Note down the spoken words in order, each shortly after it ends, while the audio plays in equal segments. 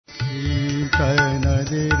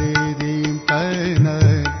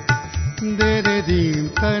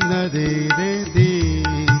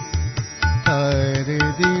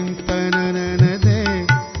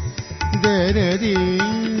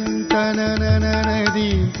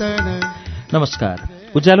नमस्कार।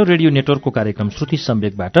 उज्यालो रेडियो नेटवर्कको कार्यक्रम श्रुति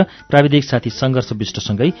सम्वेकबाट प्राविधिक साथी सङ्घर्ष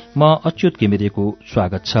विष्टसँगै म अच्युत घिमिरेको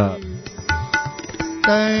स्वागत छ।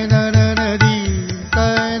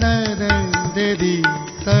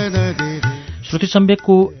 श्रुति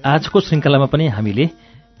सम्वेकको आजको श्रृङ्खलामा पनि हामीले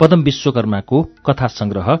पदम विश्वकर्माको कथा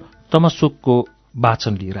संग्रह तमसुकको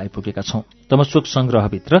वाचन लिएर आइपुगेका छौं। तमसुक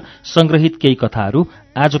संग्रहभित्र संग्रहित केही कथाहरू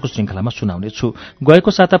आजको श्रृङ्खलामा सुनाउनेछु।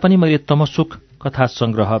 गएको साता पनि मैले तमसुक कथा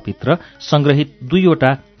संग्रहभित्र संग्रहित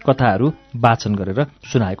 2वटा कथाहरू वाचन गरेर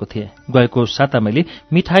सुनाएको थिएँ। गएको साता मैले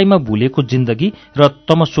मिठाईमा भुलेको जिन्दगी र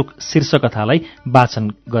तमसुक शीर्ष कथालाई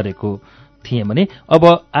वाचन गरेको थिएँ भने अब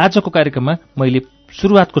आजको कार्यक्रममा मैले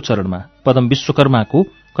सुरुवातको चरणमा पदम विश्वकर्माको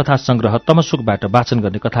कथा संग्रह तमसुकबाट वाचन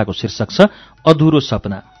गर्ने कथाको शीर्षक छ अधुरो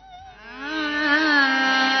सपना।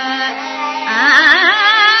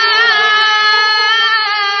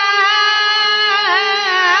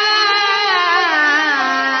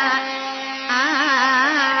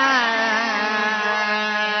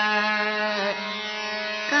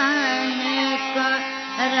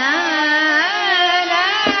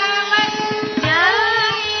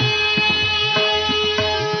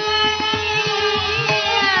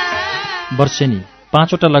 वर्षेनी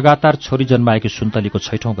 5वटा लगातार छोरी जन्माएकी सुन्तलीको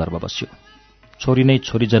 6औं गर्भ बस्यो। छोरी नै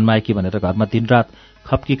छोरी जन्माएकी भनेर घरमा दिनरात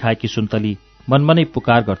खप्की खाएकी सुन्तली मनमनै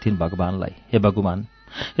पुकार गर्थिन् भगवानलाई, हे भगवान,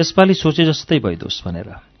 यसपालि सोचे जस्तै भइदोस् भनेर।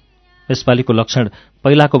 यसपालिको लक्षण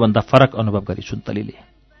पहिलाको भन्दा फरक अनुभव गरी सुन्तलीले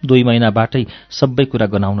 2 महिनाबाटै सबै कुरा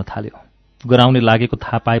गनाउन थाल्यो। गनाउने लागेको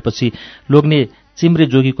थाहा पाएपछि लोग्ने चिम्रे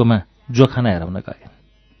जोगीकोमा जोखाना हेराउन गए।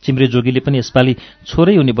 चिम्रे जोगीले पनि यसपालि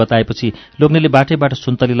छोरै हुने बताएपछि लोग्नेले बाटैबाट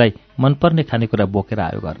सुन्तलीलाई मनपर्ने खानेकुरा बोकेर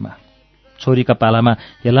आयो घरमा। छोरीका पालामा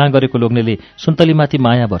हेला गरेको लोग्नेले सुन्तलीमाथि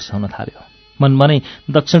माया वर्षाउन थाल्यो। मनमनै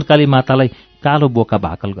दक्षिणकाली मातालाई कालो बोका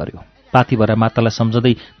भाकल गर्यो। पातीभरा मातालाई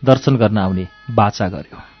सम्झँदै दर्शन गर्न आउने बाचा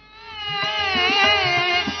गर्यो।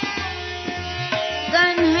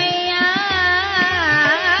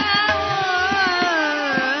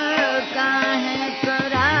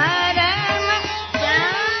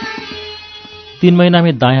 तीन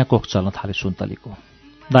महिनामै दायाँ कोख चल्न थाले सुन्तलीको।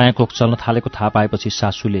 दायाँ कोख चल्न थालेको थाहा पाएपछि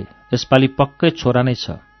सासूले यसपालि पक्कै छोरा नै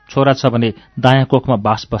छ, छोरा छ भने दायाँ कोखमा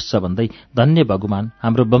बास बस्छ भन्दै धन्य भगवान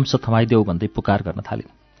हाम्रो वंश थमाइदेऊ भन्दै पुकार गर्न थालिन्।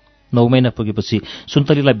 9 महिना पुगेपछि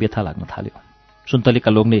सुन्तलीलाई व्यथा लाग्न थाल्यो। सुन्तलीका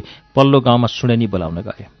लोग्ने पल्लो गाउँमा सुणेनी बोलाउन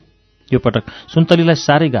गए। यो पटक सुन्तलीलाई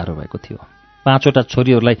साह्रै गाह्रो भएको थियो। 5वटा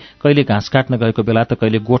छोरीहरूलाई कहिले घाँस काट्न गएको बेला त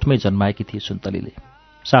कहिले गोठमै जन्माएकी थिए सुन्तलीले।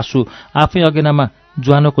 सासू आफै अगेनामा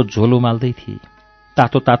ज्वानोको झोल उमाल्दै थिए।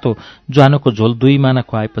 तातो तातो ज्वानोको झोल 2 माना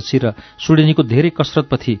खुवाएपछि र सुडेनीको धेरै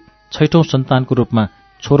कसरतपछि 6औं सन्तानको रूपमा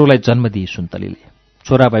छोरोलाई जन्म दिए सुन्तलीले।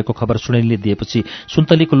 छोरा भएको खबर सुडेनीले दिएपछि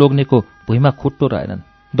सुन्तलीको लोग्नेको भुइँमा खुट्टो रहेनन्।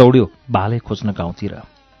 दौड्यो भाले खोज्न गाउँतिर।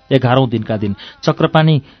 11औं दिनका दिन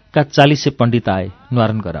चक्रपानीका 40 पण्डित आए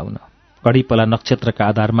न्वारण गराउन। घडीपला नक्षत्रका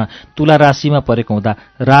आधारमा तुला राशिमा परेको हुँदा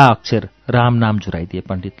रा अक्षर राम नाम झुराइदिए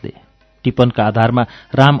पण्डितले। टिप्पणका आधारमा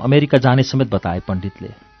राम अमेरिका जाने समेत बताए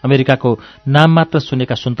पण्डितले। अमेरिकाको नाम मात्र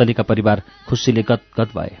सुनेका सुन्तलीका परिवार खुसीले गदगद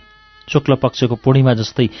भए। शुक्ल पक्षको पूर्णिमा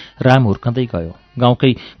जस्तै राम हुर्कँदै गयो।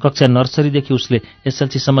 गाउँकै कक्षा नर्सरीदेखि उसले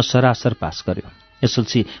एसएलसीसम्म सरासर पास गर्यो।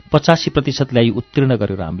 एसएलसी 85% ल्याई उत्तीर्ण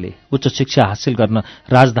गर्यो रामले। उच्च शिक्षा हासिल गर्न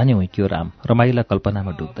राजधानी हुइक्यो राम रमाइला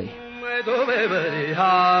कल्पनामा डुब्दै।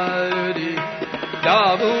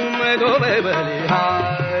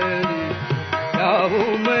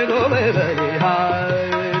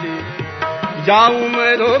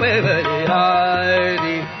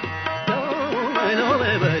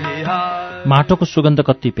 माटोको सुगन्ध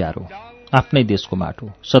कति प्यारो, आफ्नै देशको माटो,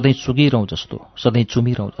 सधैँ सुगिरौँ जस्तो, सधैँ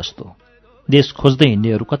चुमिरौँ जस्तो। देश खोज्दै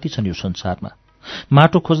हिँड्नेहरू कति छन् यो संसारमा,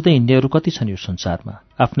 माटो खोज्दै हिँड्नेहरू कति छन् यो संसारमा।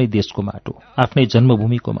 आफ्नै देशको माटो, आफ्नै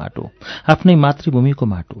जन्मभूमिको माटो, आफ्नै मातृभूमिको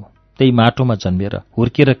माटो, त्यही माटोमा जन्मेर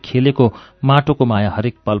हुर्केर खेलेको माटोको माया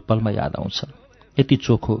हरेक पल पलमा याद आउँछन्। यति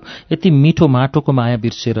चोखो, यति मिठो माटोको माया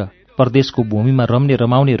बिर्सेर परदेशको भूमिमा रम्ने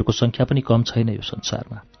रमाउनेहरूको संख्या पनि कम छैन यो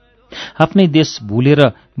संसारमा। आफ्नै देश भुलेर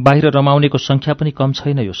बाहिर रमाउनेको संख्या पनि कम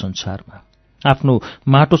छैन यो संसारमा। आफ्नो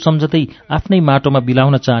माटो सम्झदै आफ्नै माटोमा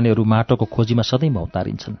बिलाउन चाहनेहरू माटोको खोजीमा सधैँ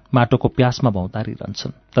भौतारिन्छन्, माटोको प्यासमा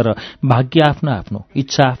भौतारिरहन्छन्। तर भाग्य आफ्नो आफ्नो,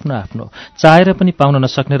 इच्छा आफ्नो आफ्नो, चाहेर पनि पाउन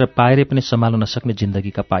नसक्ने र पाएरै पनि सम्हाल्न नसक्ने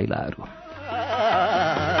जिन्दगीका पाइलाहरू।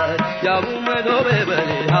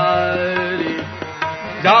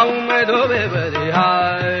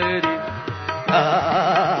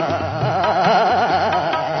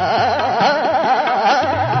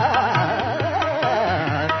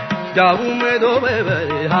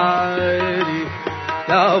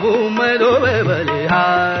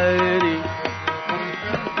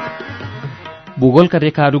 भूगोलका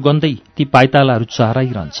रेखाहरू गन्दै ती पाइतालाहरू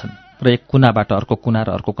चहराइरहन्छन् र एक कुनाबाट अर्को कुना र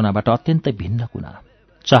अर्को कुनाबाट अत्यन्तै भिन्न कुना।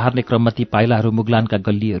 चहार्ने क्रममा ती पाइलाहरू मुगलानका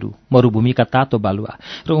गल्लीहरू, मरुभूमिका तातो बालुवा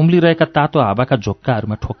र उम्लिरहेका तातो हावाका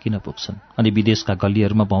झोक्काहरूमा ठोक्किन पुग्छन् अनि विदेशका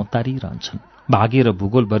गल्लीहरूमा भौतारिरहन्छन्। भागे र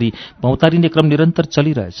भूगोलभरि भौतारिने क्रम निरन्तर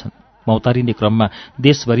चलिरहेछन्। भौतारिने क्रममा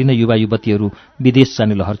देशभरि नै युवा युवतीहरू विदेश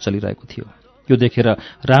जाने लहर चलिरहेको थियो। यो देखेर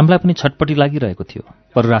रामलाई पनि छटपटी लागिरहेको थियो।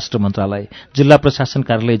 परराष्ट्र मन्त्रालय, जिल्ला प्रशासन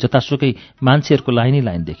कार्यालय, जतासुकै मान्छेहरूको लाइनै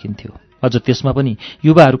लाइन देखिन्थ्यो। अझ त्यसमा पनि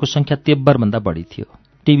युवाहरूको सङ्ख्या तेब्बरभन्दा बढी थियो।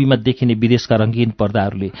 टिभीमा देखिने विदेशका रङ्गीन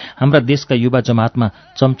पर्दाहरूले हाम्रा देशका युवा जमातमा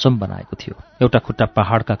चमचम बनाएको थियो। एउटा खुट्टा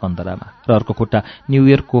पहाडका कन्दरामा र अर्को खुट्टा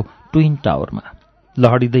न्युयोर्कको ट्विन टावरमा।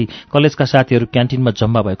 लहडिँदै कलेजका साथीहरू क्यान्टिनमा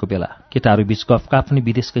जम्मा भएको बेला केटाहरू बीच गफका पनि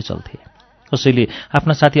विदेशकै चल्थे। कसैले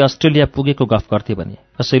आफ्ना साथी अस्ट्रेलिया पुगेको गफ गर्थे भने,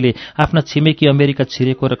 कसैले आफ्ना छिमेकी अमेरिका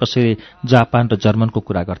छिरेको र कसैले जापान र जर्मनको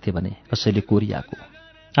कुरा गर्थे भने, कसैले कोरियाको।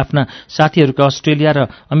 आफ्ना साथीहरूका अस्ट्रेलिया र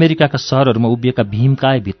अमेरिकाका सहरहरूमा उभिएका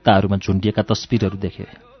भीमकाय भित्ताहरूमा झुन्डिएका तस्बिरहरू देखे।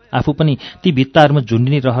 आफू पनि ती भित्ताहरूमा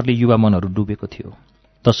झुन्डिने रहरले युवा मनहरू डुबेको थियो।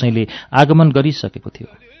 दशैंले आगमन गरिसकेको थियो।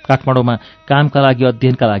 काठमाडौँमा कामका लागि,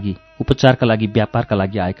 अध्ययनका लागि, उपचारका लागि, व्यापारका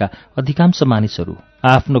लागि आएका अधिकांश मानिसहरू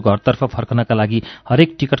आफ्नो घरतर्फ फर्कनका लागि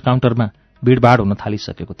हरेक टिकट काउन्टरमा भिडभाड हुन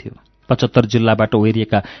थालिसकेको थियो। 75 जिल्लाबाट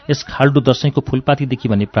ओरिएका यस खाल्डो दशैंको फूलपातीदेखि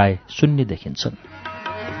भने प्राय शून्य देखिन्छन्।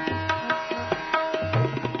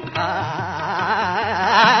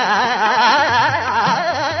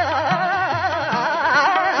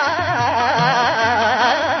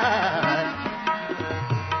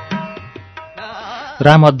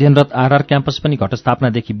 राम अध्ययनरत आरआर क्याम्पस पनि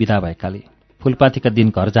घटस्थापनादेखि विदा भएकाले फूलपातीका दिन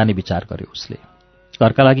घर जाने विचार गर्यो उसले।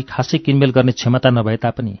 घरका लागि खासै किनमेल गर्ने क्षमता नभए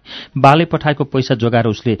तापनि बाले पठाएको पैसा जोगाएर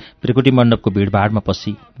उसले भृकुटी मण्डपको भिडभाडमा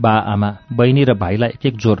पसी बा आमा, बहिनी र भाइलाई एक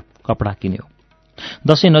एक जोर कपडा किन्यो।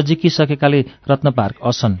 दशैं नजिकिसकेकाले रत्न पार्क,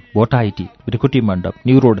 असन, भोटाइटी, भृकुटी मण्डप,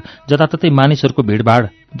 न्यू रोड जताततै मानिसहरूको भिडभाड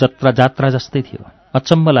जात्रा जस्तै थियो।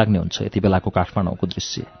 अचम्म लाग्ने हुन्छ यति बेलाको काठमाडौँको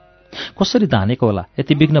दृश्य। कसरी धानेको होला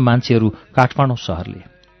यति विघ्न मान्छेहरू काठमाडौँ शहरले।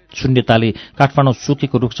 शून्यताले काठमाडौँ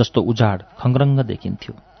सुकेको रुख जस्तो उजाड खङ्ग्रङ्ग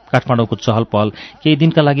देखिन्थ्यो। काठमाडौँको चहल पहल केही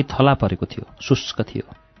दिनका लागि थला परेको थियो, शुष्क थियो।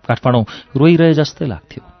 काठमाडौँ रोइरहे जस्तै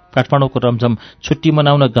लाग्थ्यो। काठमाडौँको रमझम छुट्टी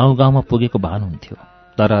मनाउन गाउँ गाउँमा पुगेको भान हुन्थ्यो।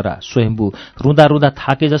 दरहरा, स्वयम्भू रुँदा रुँदा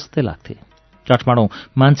थाके जस्तै लाग्थे। काठमाडौँ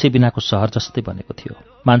मान्छे बिनाको सहर जस्तै बनेको थियो।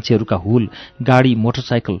 मान्छेहरूका हुल, गाडी,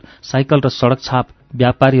 मोटरसाइकल, साइकल र सडक छाप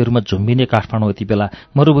व्यापारीहरूमा झुम्बिने काठमाडौँ यति बेला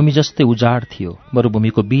मरुभूमि जस्तै उजाड थियो।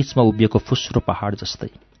 मरुभूमिको बीचमा उभिएको फुस्रो पहाड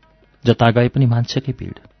जस्तै। जता गए पनि मान्छेकै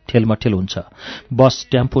भिड, ठेलमठेल हुन्छ। बस,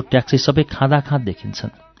 टेम्पो, ट्याक्सी सबै खाँदाखाँद देखिन्छन्।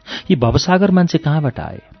 यी भवसागर मान्छे कहाँबाट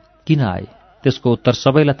आए, किन आए, त्यसको उत्तर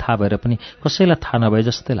सबैलाई थाहा भएर पनि कसैलाई थाहा नभए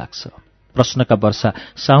जस्तै लाग्छ। प्रश्नका वर्षा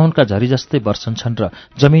साउनका झरी जस्तै बर्सन्छन् र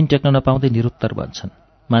जमिन टेक्न नपाउँदै निरुत्तर बन्छन्।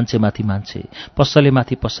 मान्छेमाथि मान्छे,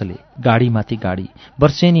 पसलेमाथि पसले, गाडीमाथि गाडी,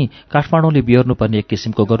 वर्षेनी काठमाडौँले बिहोर्नुपर्ने एक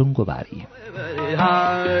किसिमको गरुङ्गो भारी।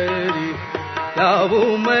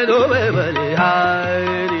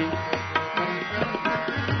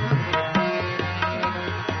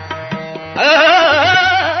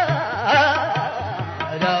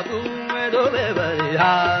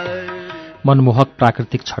 मनमोहक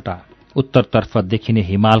प्राकृतिक छटा, उत्तरतर्फ देखिने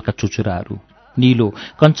हिमालका चुचुराहरू, नीलो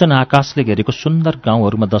कञ्चन आकाशले घेरेको सुन्दर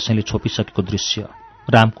गाउँहरूमा दशैंले छोपिसकेको दृश्य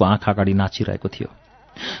रामको आँखा अगाडि नाचिरहेको थियो।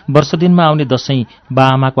 वर्षदिनमा आउने दशैं बा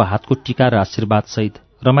आमाको हातको टीका र आशीर्वादसहित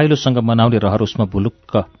रमाइलोसँग मनाउने रहर उसमा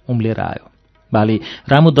भुलुक्क उम्लेर आयो। बाले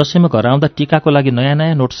रामु दशैंमा घर आउँदा टीकाको लागि नयाँ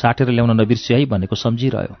नयाँ नोट साटेर ल्याउन नबिर्स्यो है भनेको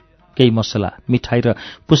सम्झिरह्यो। केही मसला, मिठाई र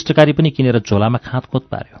पुस्तकारी पनि किनेर झोलामा खाँतखोत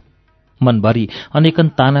पार्यो। मनभरि अनेकन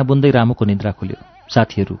ताना बुन्दै रामुको निद्रा खुल्यो।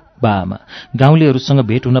 साथीहरू, बाआमा, गाउँलेहरूसँग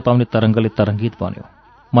भेट हुन पाउने तरङ्गले तरङ्गित बन्यो।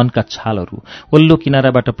 मनका छालहरू ओल्लो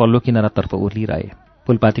किनाराबाट पल्लो किनारातर्फ ओर्लिरहे।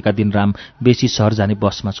 फूलपातीका दिन राम बेसी सहर जाने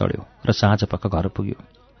बसमा चढ्यो र साँझ पक्क घर पुग्यो।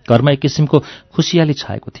 घरमा एक किसिमको खुसियाली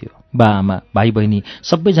छाएको थियो। बाआमा, भाइ बहिनी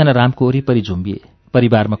सबैजना रामको वरिपरि झुम्बिए।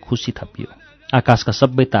 परिवारमा खुसी थपियो। आकाशका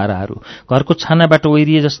सबै ताराहरू घरको छानाबाट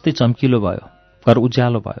ओइरिए जस्तै चम्किलो भयो। घर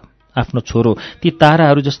उज्यालो भयो। आफ्नो छोरो ती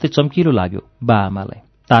ताराहरू जस्तै चम्किलो लाग्यो बाआमालाई।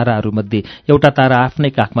 ताराहरूमध्ये एउटा तारा आफ्नै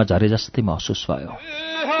काखमा झरे जस्तै महसुस भयो।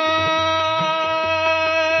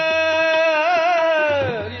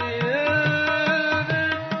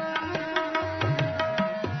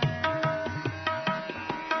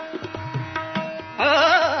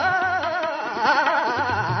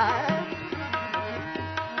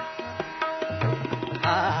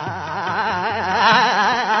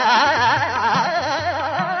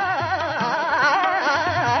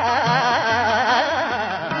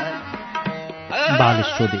 बाले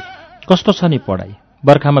सोधे, कस्तो छ नि पढाइ?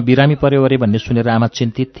 बर्खामा बिरामी पर्यो अरे भन्ने सुनेर आमा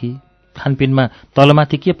चिन्तित थिए। खानपिनमा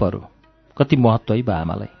तलमाथि के पर्यो? कति महत्त्व है बा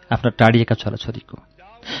आमालाई आफ्ना टाढिएका छोराछोरीको।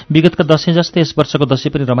 विगतका दशैँ जस्तै यस वर्षको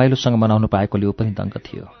दशैँ पनि रमाइलोसँग मनाउनु पाएकोले ऊ पनि दङ्ग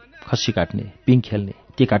थियो। खसी काट्ने, पिङ खेल्ने,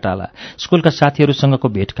 टिका टाला, स्कुलका साथीहरूसँगको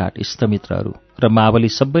भेटघाट, इष्टमित्रहरू र मावली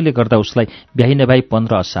सबैले गर्दा उसलाई भ्याइ नभ्याइ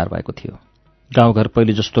 15 असार भएको थियो। गाउँघर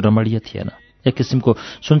पहिले जस्तो रमणीय थिएन, एक किसिमको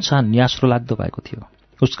सुनसान न्यास्रो लाग्दो भएको थियो।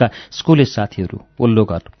 उसका स्कुले साथीहरू, ओल्लो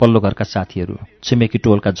घर पल्लो घरका साथीहरू, छिमेकी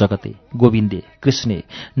टोलका जगते, गोविन्दे, कृष्णे,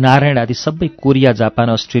 नारायण आदि सबै कोरिया, जापान,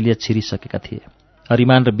 अस्ट्रेलिया छिरिसकेका थिए।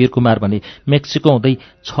 हरिमान र वीरकुमार भने मेक्सिको हुँदै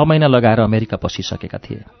 6 महिना लगाएर अमेरिका पसिसकेका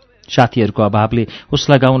थिए। साथीहरूको अभावले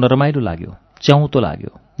उसलाई गाउँ नरमाइलो लाग्यो, च्याउतो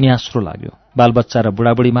लाग्यो, न्यास्रो लाग्यो। बालबच्चा र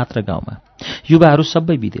बुढाबुढी मात्र गाउँमा, युवाहरू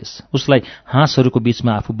सबै विदेश। उसलाई हाँसहरूको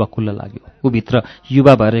बीचमा आफू बकुल्ल लाग्यो। ऊ भित्र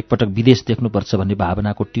युवा भएर एकपटक विदेश देख्नुपर्छ भन्ने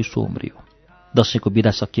भावनाको टिसो उम्रियो। दशैंको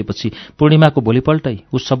बिदा सकिएपछि पूर्णिमाको भोलिपल्टै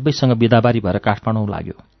ऊ सबैसँग बिदाबारी भएर काठमाडौँ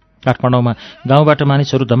लाग्यो। काठमाडौँमा गाउँबाट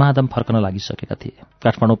मानिसहरू धमाधम फर्कन लागिसकेका थिए।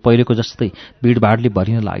 काठमाडौँ पहिलेको जस्तै भिडभाडले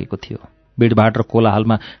भरिन लागेको थियो। भिडभाड र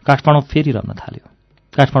कोलाहलमा काठमाडौँ फेरि रम्न थाल्यो।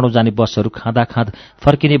 काठमाडौँ जाने बसहरू खाँदाखाँद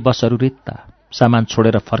फर्किने बसहरू रित्ता, सामान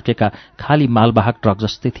छोडेर फर्केका खाली मालवाहक ट्रक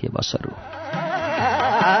जस्तै थिए बसहरू।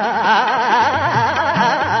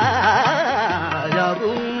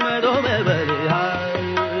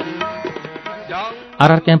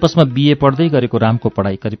 आरआर क्याम्पसमा बीए पढ्दै गरेको रामको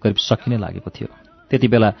पढाइ करिब करिब सकिने लागेको थियो। त्यति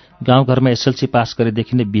बेला गाउँघरमा एसएलसी पास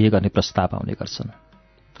गरेदेखि नै बीए गर्ने प्रस्ताव आउने गर्छन्।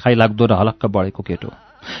 खाइलाग्दो र हलक्क बढेको केटो।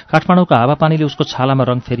 काठमाडौँको हावापानीले उसको छालामा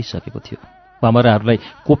रङ फेरिसकेको थियो। भमराहरूलाई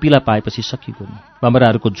कोपिला पाएपछि सकिगयो नि।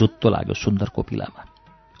 भमराहरूको जुत्तो लाग्यो सुन्दर कोपिलामा।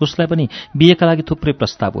 उसलाई पनि बीएका लागि थुप्रै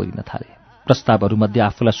प्रस्ताव ओरिन थाले। प्रस्तावहरूमध्ये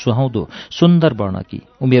आफूलाई सुहाउँदो, सुन्दर वर्णकी,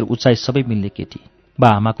 उमेर उचाइ सबै मिल्ने केटी, बा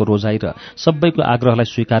आमाको रोजाइ र सबैको आग्रहलाई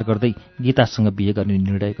स्वीकार गर्दै गीतासँग बीए गर्ने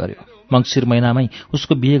निर्णय गर्यो। मङ्सिर महिनामै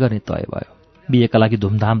उसको बीए गर्ने तय भयो। बीएका लागि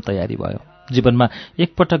धुमधाम तयारी भयो। जीवनमा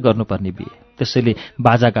एकपटक गर्नुपर्ने बीए, त्यसैले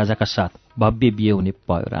बाजागाजाका साथ भव्य बीए हुने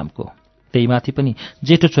भयो रामको। त्यहीमाथि पनि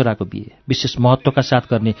जेठो छोराको बीए, विशेष महत्त्वका साथ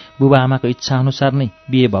गर्ने बुबा आमाको इच्छा अनुसार नै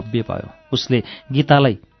बीए भव्य भयो। उसले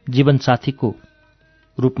गीतालाई जीवनसाथीको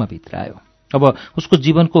रूपमा भित्रायो। अब उसको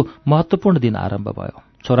जीवनको महत्त्वपूर्ण दिन आरम्भ भयो।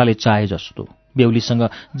 छोराले चाहे जस्तो बेहुलीसँग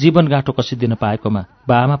जीवनगाँठो कसिदिन पाएकोमा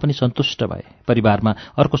बाआमा पनि सन्तुष्ट भए। परिवारमा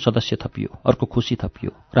अर्को सदस्य थपियो, अर्को खुसी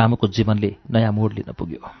थपियो। रामुको जीवनले नयाँ मोड लिन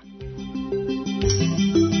पुग्यो।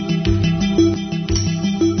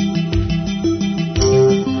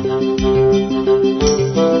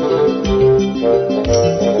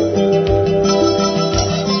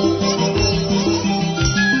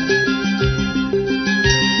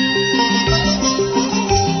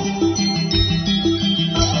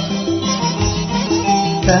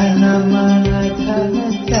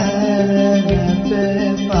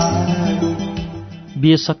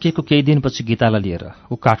 बीए सकिएको केही दिनपछि गीतालाई लिएर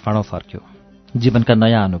ऊ काठमाडौँ फर्क्यो। जीवनका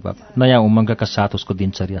नयाँ अनुभव, नयाँ उमङ्गका साथ उसको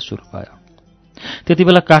दिनचर्या सुरु भयो। त्यति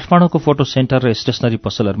बेला काठमाडौँको फोटो सेन्टर र स्टेसनरी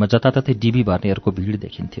पसलहरूमा जताततै डिबी भर्नेहरूको भिड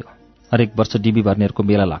देखिन्थ्यो। हरेक वर्ष डिबी भर्नेहरूको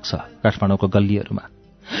मेला लाग्छ काठमाडौँको गल्लीहरूमा,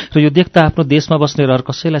 र यो देख्दा आफ्नो देशमा बस्ने रहर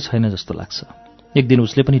कसैलाई छैन जस्तो लाग्छ। एक दिन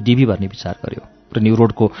उसले पनि डिबी भर्ने विचार गर्यो र न्यू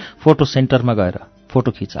रोडको फोटो सेन्टरमा गएर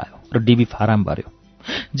फोटो खिचायो र डिबी फाराम भर्यो।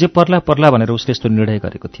 जे पर्ला पर्ला भनेर उसले यस्तो निर्णय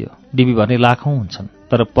गरेको थियो। डिबी भर्ने लाखौँ हुन्छन्,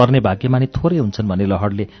 तर पर्ने भाग्यमानी थोरै हुन्छन् भन्ने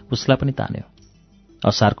लहरले उसलाई पनि तान्यो।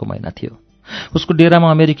 असारको महिना थियो। उसको डेरामा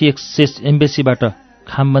अमेरिकी एम्बेसीबाट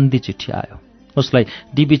खामबन्दी चिठी आयो। उसलाई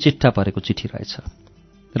डिबी चिट्ठा परेको चिठी रहेछ।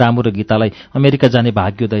 रामु र गीतालाई अमेरिका जाने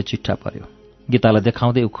भाग्योदय चिट्ठा पर्यो। गीतालाई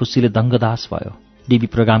देखाउँदै ऊ खुसीले दङ्गदास भयो। डिबी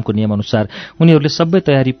प्रोग्रामको नियमअनुसार उनीहरूले सबै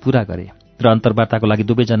तयारी पूरा गरे र अन्तर्वार्ताको लागि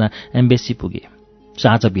दुवैजना एम्बेसी पुगे।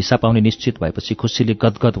 साँझ भिसा पाउने निश्चित भएपछि खुसीले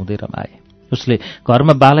गदगद हुँदै रमाए। उसले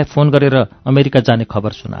घरमा बालाई फोन गरेर अमेरिका जाने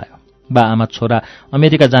खबर सुनायो। बा आमा छोरा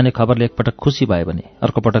अमेरिका जाने खबरले एकपटक खुसी भए भने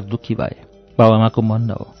अर्को पटक दुःखी भए। बाबुआमाको मन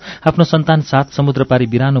न हो, आफ्नो सन्तान 7 समुद्र पारी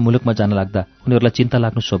बिरानो मुलुकमा जान लाग्दा उनीहरूलाई चिन्ता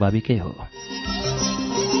लाग्नु स्वाभाविकै हो।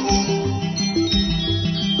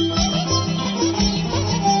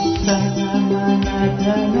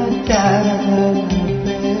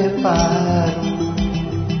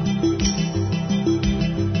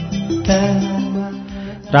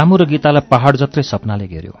 रामु र गीतालाई पहाड जत्रै सपनाले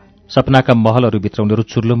घेर्यो। सपनाका महलहरूभित्र उनीहरू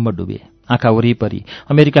चुर्लुम्ब डुबे। आँखा वरिपरि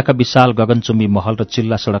अमेरिकाका विशाल गगनचुम्बी महल र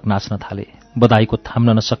चिल्ला सडक नाच्न थाले। बधाईको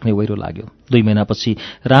थाम्न नसक्ने वैरो लाग्यो। 2 महिनापछि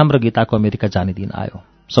राम र गीताको अमेरिका जाने दिन आयो।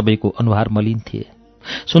 सबैको अनुहार मलिन थिए।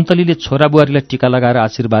 सुन्तलीले छोरा बुहारीलाई टीका लगाएर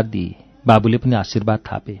आशीर्वाद दिए। बाबुले पनि आशीर्वाद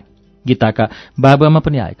थापे। गीताका बाबुआमा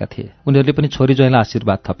पनि आएका थिए। उनीहरूले पनि छोरी ज्वाइँलाई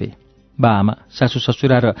आशीर्वाद थपे। बा आमा, सासू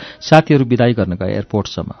ससुरा र साथीहरू बिदाई गर्न गए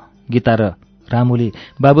एयरपोर्टसम्म। गीता र रामुले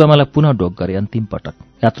बाबुआमालाई पुनः ढोक गरे अन्तिम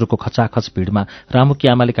पटक। यात्रुको खचाखच भिडमा रामुकी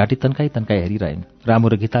आमाले घाँटी तन्काई तन्काई हेरिरहन्। रामु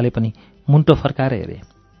र गीताले पनि मुन्टो फर्काएर हेरे।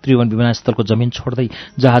 त्रिभुवन विमानस्थलको जमिन छोड्दै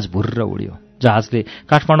जहाज भुर्र उड्यो। जहाजले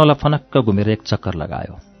काठमाडौँलाई फनक्क घुमेर एक चक्कर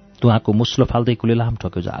लगायो। धुवाँको मुस्लो फाल्दै कुलेलाम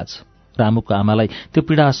ठोक्यो जहाज। रामुको आमालाई त्यो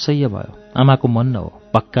पीडा असह्य भयो। आमाको मन न हो,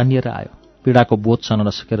 भक्कानिएर आयो। पीडाको बोध सहन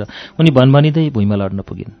नसकेर उनी भनभनिँदै भुइँमा लड्न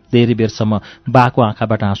पुगिन्। धेरै बेरसम्म बाको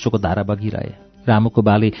आँखाबाट आँसुको धारा बगिरहे। रामुको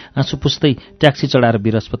बाले आँसु पुस्दै ट्याक्सी चढाएर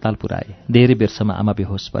वीर अस्पताल पुर्याए। धेरै बेरसम्म आमा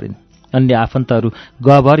बेहोस परिन्। अन्य आफन्तहरू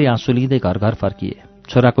गहभरि आँसु लिँदै घर घर फर्किए।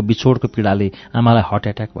 छोराको बिछोडको पीडाले आमालाई हार्ट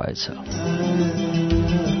एट्याक भएछ।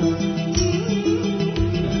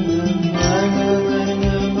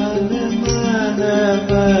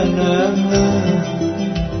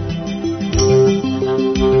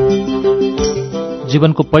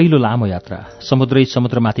 जीवनको पहिलो लामो यात्रा, समुद्रै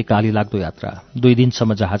समुद्रमाथि काली लाग्दो यात्रा। 2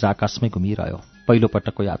 दिनसम्म जहाज आकाशमै घुमिरह्यो। पहिलो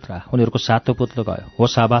पटकको यात्रा, उनीहरूको सातो पुत्लो गयो,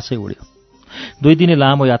 होस आभासै उड्यो। 2 दिने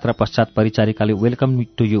लामो यात्रा पश्चात परिचारिकाले welcome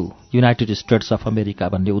to you United states of America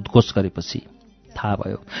भन्ने उद्घोष गरेपछि थाहा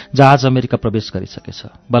भयो जहाज अमेरिका प्रवेश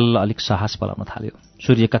गरिसकेछ। बल्ल अलिक साहस पलाउन थाल्यो।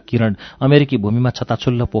 सूर्यका किरण अमेरिकी भूमिमा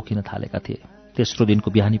छताछुल्ल पोखिन थालेका थिए। तेस्रो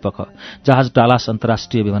दिनको बिहानी पख जहाज डालास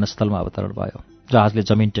अन्तर्राष्ट्रिय विमानस्थलमा अवतरण भयो। जहाजले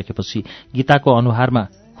जमिन टेकेपछि गीताको अनुहारमा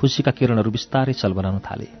खुसीका किरणहरू बिस्तारै चलबलाउन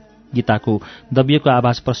थाले। गीताको दबिएको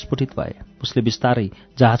आवाज प्रस्फुटित भए। उसले बिस्तारै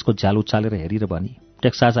जहाजको झ्याल उचालेर हेरेर भनी,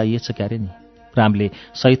 टेक्सास आइएछ क्यारे नि? रामले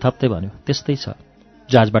सही थप्दै भन्यो, त्यस्तै छ।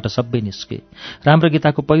 जहाजबाट सबै निस्के। राम र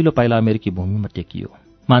गीताको पहिलो पाइला अमेरिकी भूमिमा टेकियो।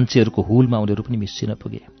 मान्छेहरूको हुलमा उनीहरू पनि मिसिन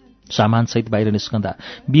पुगे। सामानसहित बाहिर निस्कँदा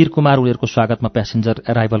वीरकुमार उनीहरूको स्वागतमा प्यासेन्जर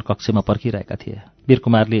एराइभल कक्षमा पर्खिरहेका थिए।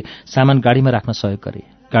 वीरकुमारले सामान गाडीमा राख्न सहयोग गरे।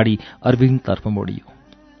 गाडी अर्बिङतर्फ मोडियो।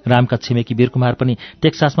 रामका छिमेकी वीरकुमार पनि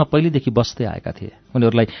टेक्सासमा पहिलेदेखि बस्दै आएका थिए।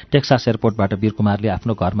 उनीहरूलाई टेक्सास एयरपोर्टबाट वीरकुमारले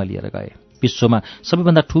आफ्नो घरमा लिएर गए। विश्वमा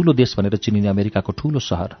सबैभन्दा ठूलो देश भनेर चिनिने अमेरिकाको ठूलो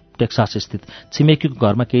सहर टेक्सास स्थित छिमेकीको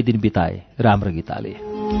घरमा केही दिन बिताए राम र गीताले।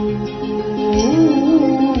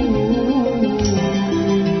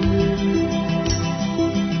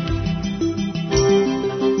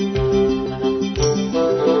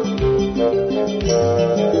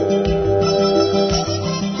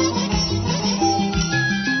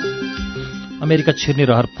 अमेरिका छिर्ने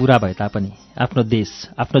रहर पूरा भए तापनि आफ्नो देश,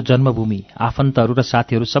 आफ्नो जन्मभूमि, आफन्तहरू र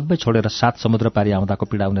साथीहरू सबै छोडेर 7 समुद्र पारी आउँदाको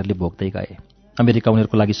पीडा उनीहरूले भोग्दै गए। अमेरिका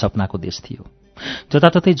उनीहरूको लागि सपनाको देश थियो।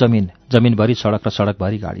 जताततै जमिनभरि सडक र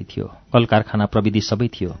सडकभरि गाडी थियो। कल कारखाना प्रविधि सबै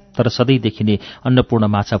थियो, तर सधैँ देखिने अन्नपूर्ण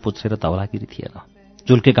माछा पुच्छ्रे र धौलागिरी थिएन।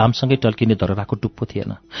 झुल्के घामसँगै टल्किने धरहराको टुप्पो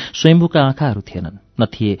थिएन। स्वयम्भूका आँखाहरू थिएनन्, न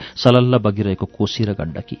थिए सलल्ल बगिरहेको कोशी र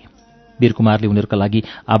गण्डकी। वीरकुमारले उनीहरूका लागि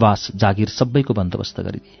आवास, जागिर सबैको बन्दोबस्त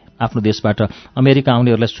गरिदिए। आफ्नो देशबाट अमेरिका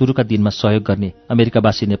आउनेहरूलाई सुरुका दिनमा सहयोग गर्ने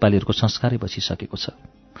अमेरिकावासी नेपालीहरूको संस्कारै बसिसकेको छ।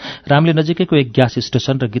 रामले नजिकैको एक ग्यास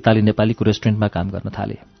स्टेशन र गीताले नेपालीको रेस्टुरेन्टमा काम गर्न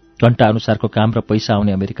थाले। घण्टा अनुसारको काम र पैसा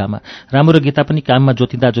आउने अमेरिकामा रामु र गीता पनि काममा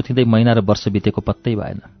जोतिँदै महिना र वर्ष बितेको पत्तै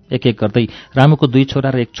भएन। एक एक गर्दै रामुको 2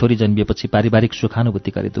 छोरा र 1 छोरी जन्मिएपछि पारिवारिक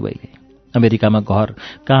सुखानुभूति गरे दुवैले। अमेरिकामा घर,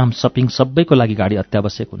 काम, सपिङ सबैको लागि गाडी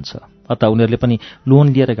अत्यावश्यक हुन्छ। अत उनीहरूले पनि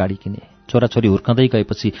लोन लिएर गाडी किने। छोराछोरी हुर्कँदै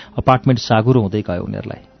गएपछि अपार्टमेन्ट सागुरो हुँदै गयो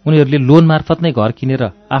उनीहरूलाई। उनीहरूले लोन मार्फत नै घर किनेर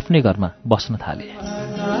आफ्नै घरमा बस्न थाले।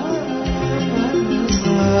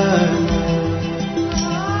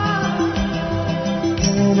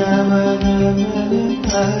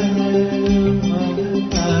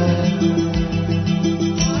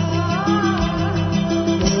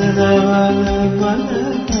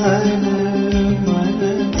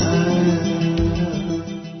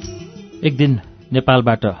 एक दिन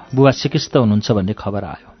नेपालबाट बुवा सिकिस्त हुनुहुन्छ भन्ने खबर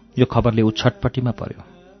आयो। यो खबरले ऊ छटपटीमा पर्यो।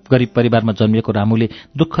 गरिब परिवारमा जन्मिएको रामुले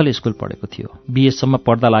दुःखले स्कुल पढेको थियो। बीएसम्म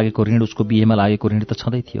पढ्दा लागेको ऋण उसको बीएमा लागेको ऋण त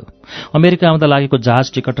छँदै थियो। अमेरिका आउँदा लागेको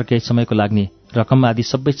जहाज टिकट र केही समयको लाग्ने रकम आदि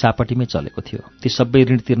सबै चापटीमै चलेको थियो। ती सबै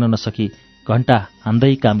ऋण तिर्न नसकी घण्टा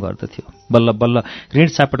हान्दै काम गर्दथ्यो। बल्ल बल्ल ऋण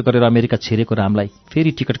चापट गरेर अमेरिका छिरेको रामलाई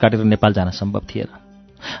फेरि टिकट काटेर नेपाल जान सम्भव थिएन।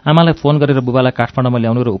 आमालाई फोन गरेर बुबालाई काठमाडौँमा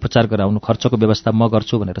ल्याउनु र उपचार गराउनु खर्चको व्यवस्था म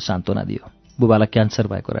गर्छु भनेर सान्त्वना दियो। बुबालाई क्यान्सर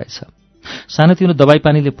भएको रहेछ। सानोतिनो दबाई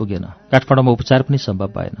पानीले पुगेन। काठमाडौँमा उपचार पनि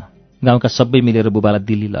सम्भव भएन। गाउँका सबै मिलेर बुबालाई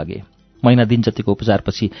दिल्ली लगे। महिना दिन जतिको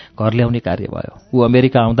उपचारपछि घर ल्याउने कार्य भयो। ऊ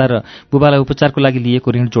अमेरिका आउँदा र बुबालाई उपचारको लागि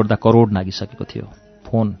लिएको ऋण जोड्दा करोड नागिसकेको थियो।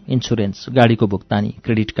 फोन, इन्सुरेन्स, गाडीको भुक्तानी,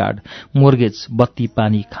 क्रेडिट कार्ड, मोर्गेज, बत्ती,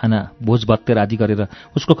 पानी, खाना, भोज भत्तेर आदि गरेर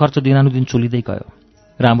उसको खर्च दिनानुदिन चुलिँदै गयो।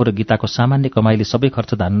 रामु र गीताको सामान्य कमाइले सबै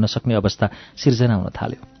खर्च धान्न नसक्ने अवस्था सिर्जना हुन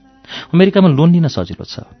थाल्यो। अमेरिकामा लोन लिन सजिलो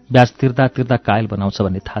छ। ब्याज तिर्दा तिर्दा कायल बनाउँछ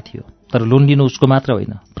भन्ने थाहा थियो। तर लोन लिनु उसको मात्र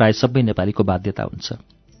होइन, प्राय सबै नेपालीको बाध्यता हुन्छ।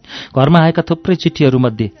 घरमा आएका थुप्रै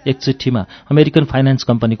चिठीहरूमध्ये एक चिठीमा अमेरिकन फाइनान्स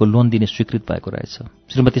कम्पनीको लोन दिने स्वीकृत भएको रहेछ।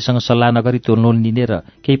 श्रीमतीसँग सल्लाह नगरी त्यो लोन लिने र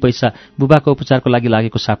केही पैसा बुबाको उपचारको लागि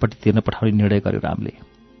लागेको सापटी तिर्न पठाउने निर्णय गर्यो रामले।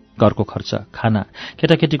 घरको खर्च, खाना,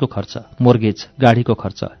 केटाकेटीको खर्च, मोर्गेज, गाडीको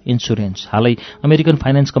खर्च, इन्सुरेन्स, हालै अमेरिकन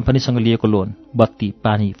फाइनेन्स कम्पनीसँग लिएको लोन, बत्ती,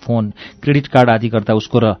 पानी, फोन, क्रेडिट कार्ड आदि गर्दा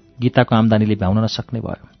उसको र गीताको आम्दानीले भ्याउन नसक्ने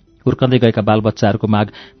भयो। हुर्कँदै गएका बालबच्चाहरूको माग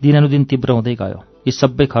दिनानुदिन तीव्र हुँदै गयो। यी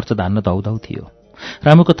सबै खर्च धान्न धौधौ थियो।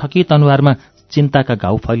 रामुको थकित अनुहारमा चिन्ताका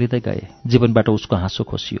घाउ फैलिँदै गए। जीवनबाट उसको हाँसो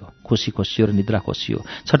खोसियो, खुसी खोसियो र निद्रा खोसियो।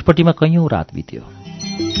 छटपटीमा कैयौं रात बित्यो।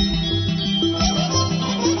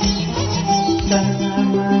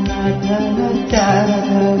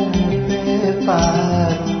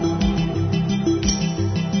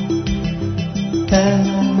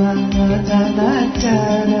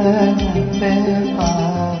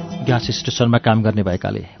 ग्यास स्टेशनमा काम गर्ने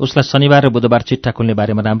भएकाले उसलाई शनिबार र बुधबार चिट्ठा खुल्ने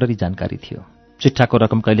बारेमा राम्ररी जानकारी थियो। चिट्ठाको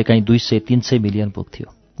रकम कहिलेकाहीँ 200-300 मिलियन पुग्थ्यो।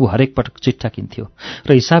 ऊ हरेक पटक चिट्ठा किन्थ्यो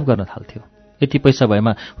र हिसाब गर्न थाल्थ्यो। यति पैसा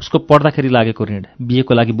भएमा उसको पढ्दाखेरि लागेको ऋण,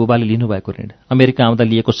 बिहेको लागि बुबाले लिनुभएको ऋण, अमेरिका आउँदा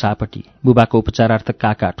लिएको सापटी, बुबाको उपचारार्थ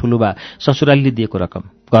काका, ठुलुबा, ससुरालीले दिएको रकम,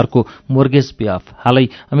 घरको मोर्गेज पे अफ, हालै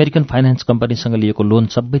अमेरिकन फाइनेन्स कम्पनीसँग लिएको लोन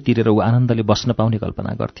सबै तिरेर ऊ आनन्दले बस्न पाउने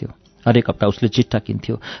कल्पना गर्थ्यो। हरेक हप्ता उसले चिट्ठा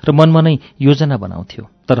किन्थ्यो र मनमा नै योजना बनाउँथ्यो।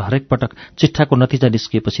 तर हरेक पटक चिट्ठाको नतिजा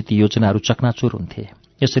निस्किएपछि ती योजनाहरू चकनाचुर हुन्थे।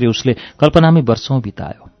 यसरी उसले कल्पनामै वर्षौं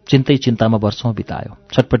बितायो, चिन्तै चिन्तामा वर्षौं बितायो।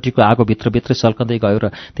 छटपट्टिको आगो भित्रभित्रै सल्कँदै गयो र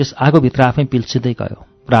त्यस आगोभित्र आफै पिल्सिँदै गयो।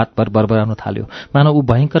 रातभर बरबराउन थाल्यो, मानव ऊ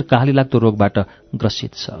भयंकर काली लाग्दो रोगबाट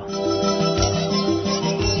ग्रसित छ।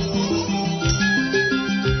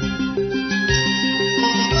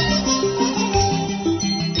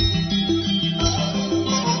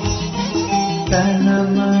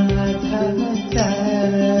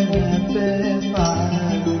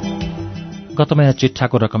 गत महिना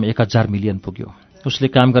चिट्ठाको रकम 1000 मिलियन पुग्यो। उसले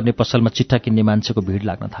काम गर्ने पसलमा चिट्ठा किन्ने मान्छेको भिड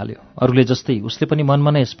लाग्न थाल्यो। अरूले जस्तै उसले पनि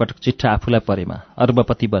मनमा नै यसपटक चिट्ठा आफूलाई परेमा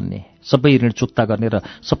अर्बपति बन्ने, सबै ऋण चुक्ता गर्ने र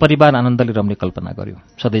सपरिवार आनन्दले रम्ने कल्पना गर्यो।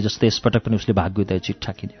 सधैँ जस्तै यसपटक पनि उसले भाग्योदय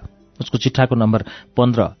चिट्ठा किन्यो। उसको चिट्ठाको नम्बर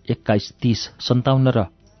 15, 21, 30, 57 र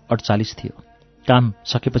 48 थियो। काम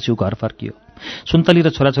सकेपछि ऊ घर फर्कियो। सुन्तली र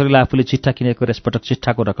छोराछोरीलाई आफूले चिट्ठा किनेको र यसपटक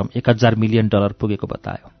चिट्ठाको रकम 1000 मिलियन डलर पुगेको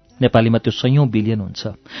बतायो। नेपालीमा त्यो 100 बिलियन हुन्छ।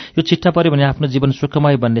 यो चिट्ठा पर्यो भने आफ्नो जीवन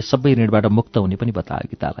सुखमय बन्ने, सबै ऋणबाट मुक्त हुने पनि बतायो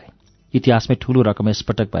गीतालाई। इतिहासमै ठूलो रकम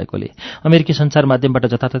यसपटक भएकोले अमेरिकी सञ्चार माध्यमबाट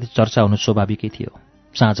जताततै चर्चा हुनु स्वाभाविकै थियो।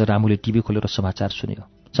 साँझ रामुले टिभी खोलेर समाचार सुन्यो।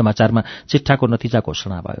 समाचारमा चिट्ठाको नतिजा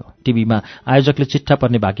घोषणा भयो। टिभीमा आयोजकले चिट्ठा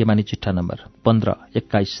पर्ने भाग्यमानी चिट्ठा नम्बर 15,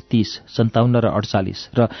 21, 30, 57 र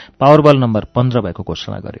 48 र पावरबल नम्बर 15 भएको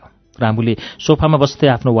घोषणा गर्यो। रामुले सोफामा बस्दै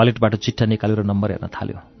आफ्नो वालेटबाट चिट्ठा निकालेर नम्बर हेर्न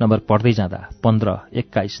थाल्यो। नम्बर पढ्दै जाँदा 15,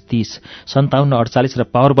 21, 30, 57, 48 र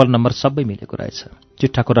पावरबल नम्बर सबै मिलेको रहेछ।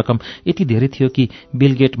 चिट्ठाको रकम यति धेरै थियो कि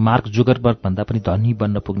बिल गेट, मार्क जुगरबर्ग भन्दा पनि धनी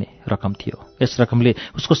बन्न पुग्ने रकम थियो। यस रकमले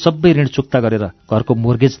उसको सबै ऋण चुक्ता गरेर घरको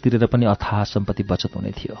मोर्गेज तिरेर पनि अथाह सम्पत्ति बचत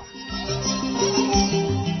हुने थियो।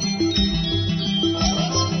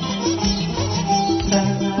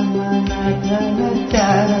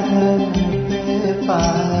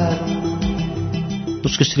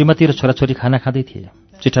 उसको श्रीमती र छोराछोरी खाना खाँदै थिए।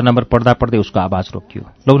 चिट्ठा नम्बर पढ्दा पढ्दै उसको आवाज रोकियो।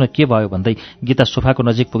 लौन के भयो भन्दै गीता सोफाको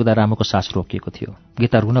नजिक पुग्दा रामुको सास रोकिएको थियो।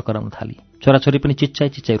 गीता रुन कराउन थाली। छोराछोरी पनि चिच्चाइ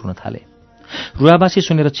चिच्चाइ रुन थाले। रुवाबासी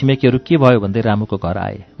सुनेर छिमेकीहरू के भयो भन्दै रामुको घर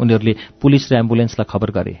आए। उनीहरूले पुलिस र एम्बुलेन्सलाई खबर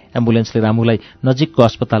गरे। एम्बुलेन्सले रामुलाई नजिकको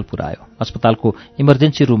अस्पताल पुर्यायो। अस्पतालको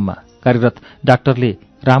इमर्जेन्सी रुममा कार्यरत डाक्टरले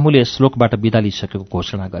रामुले श्लोकबाट बिदा लिइसकेको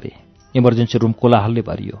घोषणा गरे। इमर्जेन्सी रुम कोलाहलले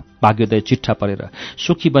भरियो। भाग्योदय चिट्ठा परेर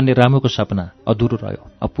सुखी बन्ने रामुको सपना अधुरो रह्यो,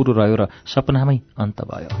 अपुरो रह्यो र सपनामै अन्त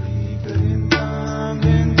भयो।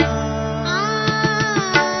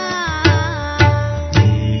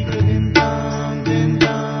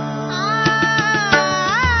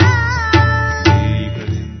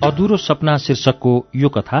 अधुरो सपना शीर्षकको यो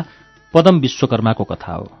कथा पदम विश्वकर्माको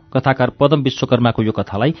कथा हो। कथाकार पदम विश्वकर्माको यो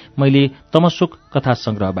कथालाई मैले तमसुक कथा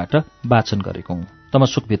संग्रहबाट वाचन गरेको हुँ।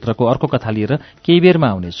 तमसुकभित्रको अर्को कथा लिएर केही बेरमा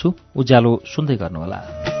आउनेछु। उज्यालो सुन्दै गर्नुहोला।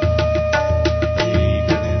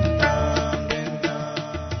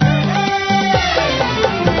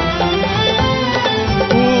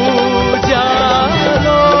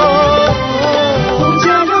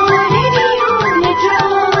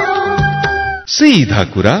 सीधा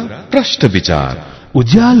कुरा, प्रश्न विचार,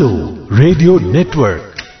 उज्यालो रेडियो नेटवर्क।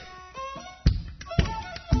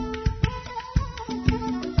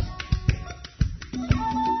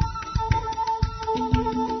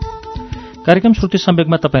 कार्यक्रम श्रुति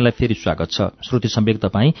सम्वेकमा तपाईंलाई फेरि स्वागत छ। श्रुति सम्वेक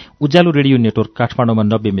तपाईं उज्यालो रेडियो नेटवर्क काठमाडौँमा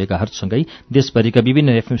 90 मेगाहर्जसँगै देशभरिका विभिन्न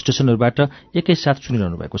एफएम स्टेशनहरूबाट एकैसाथ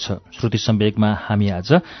सुनिरहनु भएको छ। श्रुति सम्वेकमा हामी आज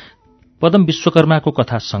पदम विश्वकर्माको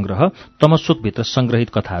कथा संग्रह तमसुकभित्र संग्रहित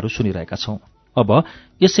कथाहरू सुनिरहेका छौं। अब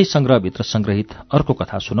यसै संग्रहभित्र संग्रहित अर्को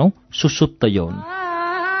कथा सुनौ, सुसुप्त यौन।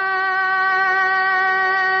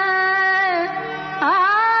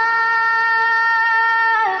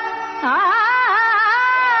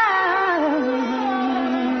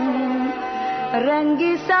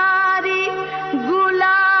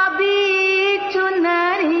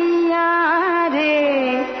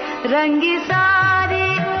 रंगी सारी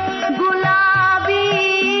गुलाबी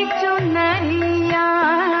चुनरिया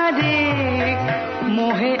रे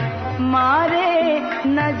मोहे मारे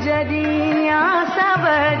नजरिया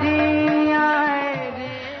सबरिया रे।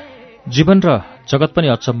 जीवन र जगत पनि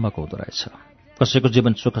अचम्मको हुँदो रहेछ। कसैको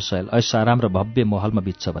जीवन सुखशैल ऐश आराम र भव्य महलमा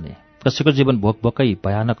बित्छ भने कसैको जीवन भोकभोकै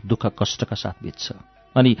भयानक दुःख कष्टका साथ बित्छ।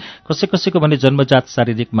 अनि कसैको भने जन्मजात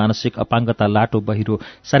शारीरिक मानसिक अपाङ्गता, लाटो बहिरो,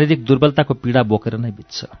 शारीरिक दुर्बलताको पीडा बोकेर नै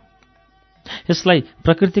बित्छ। यसलाई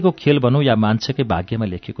प्रकृतिको खेल भनौँ या मान्छेकै भाग्यमा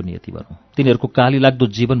लेखेको नियति भनौँ, तिनीहरूको काली लाग्दो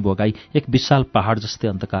जीवन भोगाई एक विशाल पहाड जस्तै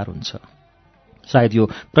अन्धकार हुन्छ। सायद यो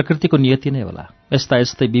प्रकृतिको नियति नै होला।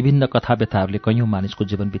 यस्तै विभिन्न कथा व्यथाहरूले कैयौं मानिसको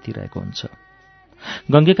जीवन बितिरहेको हुन्छ।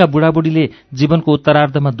 गङ्गेका बुढाबुढीले जीवनको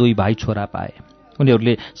उत्तरार्धमा 2 भाइ छोरा पाए।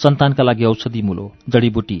 उनीहरूले सन्तानका लागि औषधि मूलो,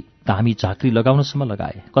 जडीबुटी, धामी झाँक्री लगाउनसम्म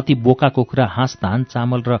लगाए। कति बोका कुखुरा, हाँस, धान,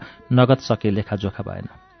 चामल र नगद सके लेखाजोखा भएन।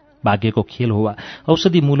 भाग्यको खेल हो वा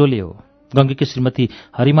औषधि मूलोले हो। गङ्गेकी श्रीमती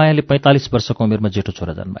हरिमायाले 45 वर्षको उमेरमा जेठो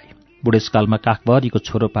छोरा जन्माए। बुढेसकालमा काखभरिको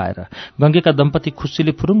छोरो पाएर गङ्गेका दम्पति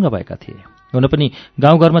खुसीले फुरुङ्ग भएका थिए। हुन पनि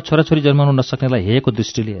गाउँघरमा छोराछोरी जन्माउन नसक्नेलाई हेयको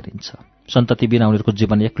दृष्टिले हेरिन्छ। सन्तति बिना उनीहरूको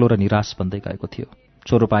जीवन एक्लो र निराश बन्दै गएको थियो।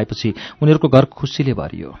 छोरो पाएपछि उनीहरूको घर खुसीले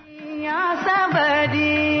भरियो।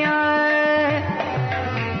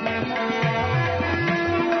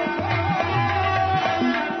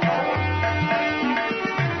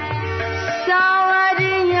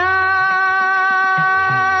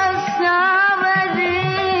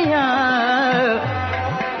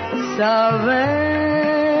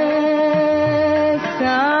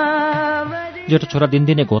 जेठो छोरा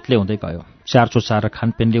दिनदिनै घोत्ले हुँदै गयो। स्याहार सुसार र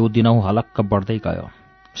खानपिनले ऊ दिनहुँ हलक्क बढ्दै गयो।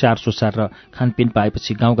 स्याहार सुसार र खानपिन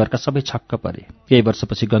पाएपछि गाउँघरका सबै छक्क परे। केही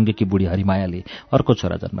वर्षपछि गङ्गेकी बुढी हरिमायाले अर्को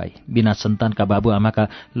छोरा जन्माई। बिना सन्तानका बाबुआमाका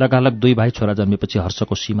लगालग 2 भाइ छोरा जन्मेपछि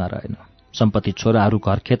हर्षको सीमा रहेन। सम्पत्ति, छोराहरू,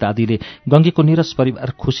 घरखेत आदिले गङ्गेको निरस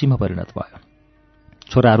परिवार खुसीमा परिणत भयो।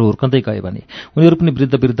 छोराहरू हुर्कँदै गए भने उनीहरू पनि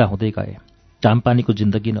वृद्ध वृद्धा हुँदै गए। झामपानीको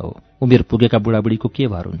जिन्दगी न हो, उमेर पुगेका बुढाबुढीको के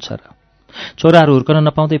भार हुन्छ र। छोराहरू हुर्कन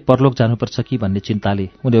नपाउँदै परलोक जानुपर्छ कि भन्ने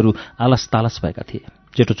चिन्ताले उनीहरू आलस तालस भएका थिए।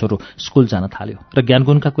 जेठो छोरो स्कुल जान थाल्यो र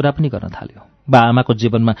ज्ञानगुणका कुरा पनि गर्न थाल्यो। बा आमाको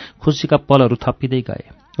जीवनमा खुसीका पलहरू थपिँदै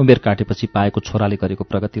गए। उमेर काटेपछि पाएको छोराले गरेको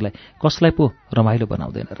प्रगतिलाई कसलाई पो रमाइलो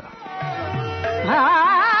बनाउँदैन र।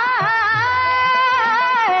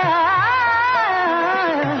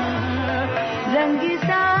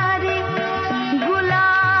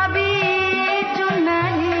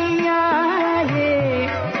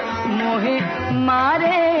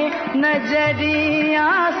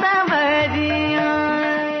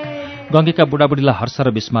 गङ्गेका बुढाबुढीलाई हर्ष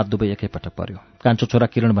र विस्मात दुवै एकैपटक पर्यो। कान्छो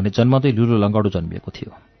छोरा किरण भने जन्मदै लुलो लङ्गडो जन्मिएको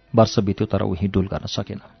थियो। वर्ष बित्यो तर ऊ हिँडुल गर्न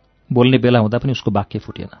सकेन। बोल्ने बेला हुँदा पनि उसको वाक्य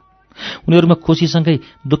फुटेन। उनीहरूमा खुसीसँगै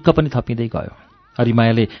दुःख पनि थपिँदै गयो।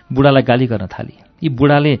 हरिमायाले बुढालाई गाली गर्न थाली। यी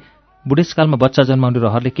बुढाले बुढेसकालमा बच्चा जन्माउने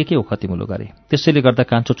रहरले के ओखतिमुलो गरे। त्यसैले गर्दा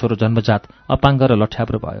कान्छो छोरो जन्मजात अपाङ्ग र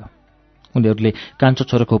लठ्याब्रो भयो। उनीहरूले कान्छो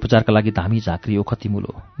छोरोको उपचारका लागि धामी झाँक्री,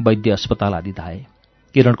 ओखतिमुलो, वैद्य अस्पताल आदि धाए।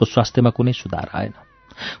 किरणको स्वास्थ्यमा कुनै सुधार आएन।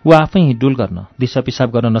 ऊ आफै हिँडुल गर्न, दिशा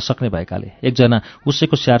पिसाब गर्न नसक्ने भएकाले एकजना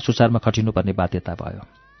उसैको स्याहार सुसारमा खटिनुपर्ने बाध्यता भयो।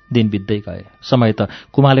 दिन बित्दै गए। समय त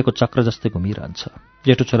कुमालेको चक्र जस्तै घुमिरहन्छ।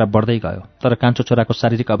 जेठो छोरा बढ्दै गयो तर कान्छो छोराको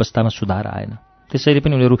शारीरिक अवस्थामा सुधार आएन। त्यसैले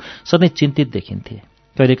पनि उनीहरू सधैँ चिन्तित देखिन्थे।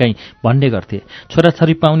 कहिलेकाहीँ भन्ने गर्थे,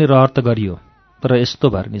 छोराछोरी पाउने रहर त गरियो तर यस्तो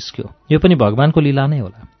भएर निस्क्यो। यो पनि भगवानको लीला नै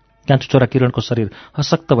होला। कान्छो छोरा किरणको शरीर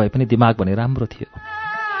अशक्त भए पनि दिमाग भने राम्रो थियो।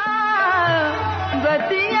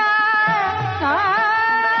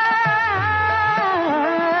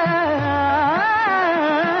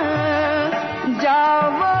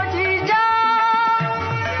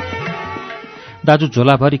 दाजु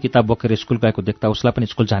झोलाभरि किताब बोकेर स्कुल गएको देख्दा उसलाई पनि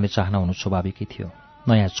स्कुल जाने चाहना हुनु स्वाभाविकै थियो।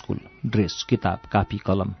 नयाँ स्कुल, ड्रेस, किताब, कापी,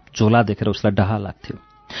 कलम, झोला देखेर उसलाई डहा लाग्थ्यो।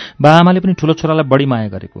 बाआमाले पनि ठुलो छोरालाई बढी माया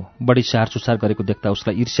गरेको, बढी स्याहार सुसार गरेको देख्दा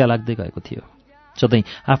उसलाई ईर्ष्या लाग्दै गएको थियो। सधैँ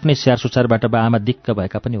आफ्नै स्याहार सुसारबाट बाआमा दिक्क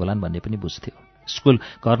भएका पनि होलान् भन्ने पनि बुझ्थ्यो। स्कुल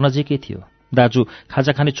घर नजिकै थियो। दाजु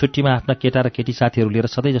खाजा खाने छुट्टीमा आफ्ना केटा र केटी साथीहरू लिएर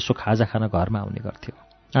सधैँ जसो खाजा खान घरमा आउने गर्थ्यो।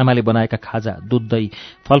 आमाले बनाएका खाजा, दुध, दही,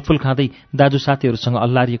 फलफुल खाँदै दाजु साथीहरूसँग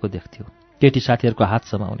अल्लारिएको देख्थ्यो। केटी साथीहरूको हात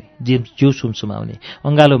समाउने, जिउ सुमसुमाउने,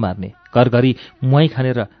 अङ्गालो मार्ने, घरघरि मुहाई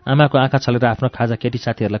खाने र आमाको आँखा छलेर आफ्नो खाजा केटी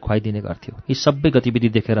साथीहरूलाई खुवाइदिने गर्थ्यो। यी सबै गतिविधि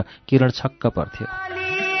देखेर किरण छक्क पर्थ्यो।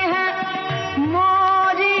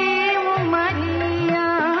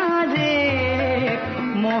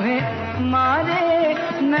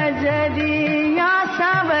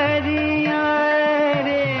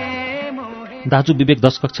 दाजु विवेक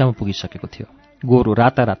 10 कक्षामा पुगिसकेको थियो। गोरो,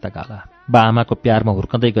 राता राता गाला, बाआमाको प्यारमा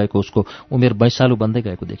हुर्कँदै गएको उसको उमेर वैशालु बन्दै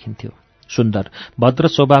गएको देखिन्थ्यो। सुन्दर, भद्र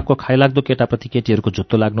स्वभावको खाइलाग्दो केटाप्रति केटीहरूको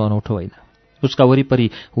झुत्तो लाग्नु अनौठो होइन। उसका वरिपरि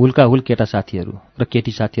हुलका हुल केटा साथीहरू र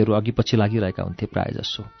केटी साथीहरू अघि पछि लागिरहेका हुन्थे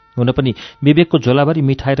प्रायजसो। हुन पनि विवेकको झोलाभरि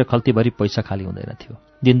मिठाई र खल्तीभरि पैसा खाली हुँदैनथ्यो।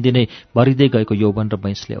 दिनदिनै भरिँदै गएको यौवन र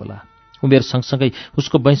बैंसले होला। उमेर सँगसँगै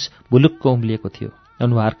उसको बैंस भुलुक्क उम्लिएको थियो।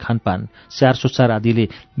 अनुहार, खानपान, स्याहार सुसार आदिले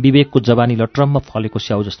विवेकको जवानी लट्रम्म फलेको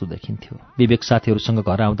स्याउ जस्तो देखिन्थ्यो। विवेक साथीहरूसँग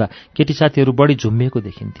घर आउँदा केटी साथीहरू बढी झुम्मिएको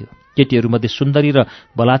देखिन्थ्यो। केटीहरूमध्ये सुन्दरी र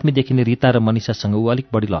बलात्मी देखिने रीता र मनिषासँग ऊ अलिक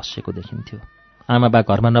बढी लस्सेको देखिन्थ्यो। आमाबा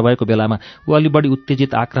घरमा नभएको बेलामा ऊ अलि बढी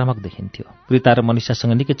उत्तेजित आक्रामक देखिन्थ्यो। रीता र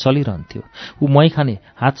मनिषासँग निकै चलिरहन्थ्यो। ऊ मही खाने,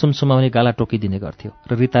 हात सुमसुमाउने गाला टोकिदिने गर्थ्यो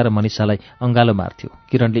र रीता र मनिषालाई अँगालो मार्थ्यो।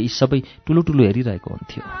 किरणले यी सबै टुलु टुलु हेरिरहेको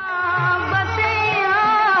हुन्थ्यो।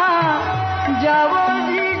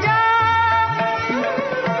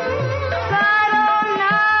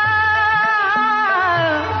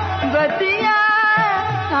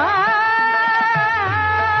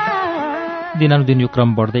 दिनानुदिन यो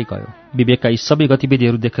क्रम बढ्दै गयो। विवेकका यी सबै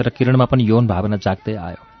गतिविधिहरू देखेर किरणमा पनि यौन भावना जाग्दै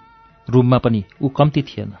आयो। रुममा पनि ऊ कम्ती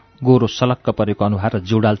थिएन। गोरो सलक्क परेको अनुहार र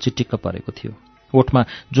जिउडाल चिटिक्क परेको थियो। ओठमा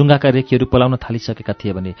जुङ्गाका रेखीहरू पलाउन थालिसकेका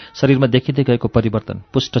थिए भने शरीरमा देखिँदै गएको परिवर्तन,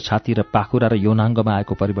 पुष्ट छाती र पाखुरा र यौनाङ्गमा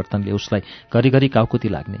आएको परिवर्तनले उसलाई घरिघरि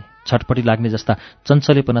काउकुती लाग्ने, छटपटी लाग्ने जस्ता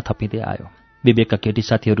चञ्चलेपना थपिँदै आयो। विवेकका केटी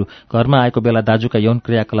साथीहरू घरमा आएको बेला दाजुका यौन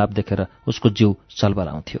क्रियाकलाप देखेर उसको जिउ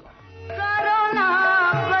चलबलाउँथ्यो।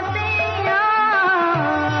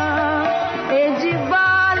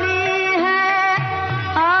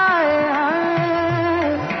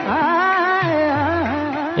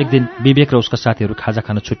 एक दिन विवेक र उसका साथीहरू खाजा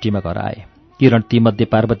खान छुट्टीमा घर आए। किरण तीमध्ये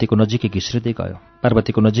पार्वतीको नजिकै घिस्रिँदै गयो।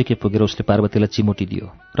 पार्वतीको नजिकै पुगेर उसले पार्वतीलाई चिमोटी दियो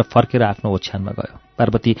र फर्केर आफ्नो ओछ्यानमा गयो।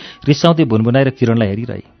 पार्वती रिसाउँदै भुनभुनाएर किरणलाई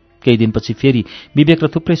हेरिरही। केही दिनपछि फेरि विवेक र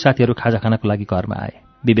थुप्रै साथीहरू खाजा खानको लागि घरमा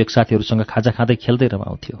आए। विवेक साथीहरूसँग खाजा खाँदै खेल्दै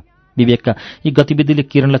रमाउँथ्यो। विवेकका यी गतिविधिले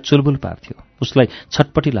किरणलाई चुलबुल पार्थ्यो। उसलाई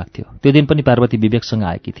छटपटी लाग्थ्यो। त्यो दिन पनि पार्वती विवेकसँग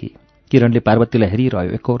आएकी थिए। किरणले पार्वतीलाई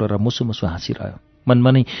हेरिरह्यो, एकोहोरो र मुसु मुसु हाँसिरह्यो।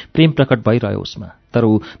 मनमा नै प्रेम प्रकट भइरह्यो उसमा। तर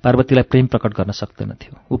ऊ पार्वतीलाई प्रेम प्रकट गर्न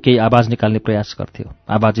सक्दैनथ्यो। ऊ केही आवाज निकाल्ने प्रयास गर्थ्यो।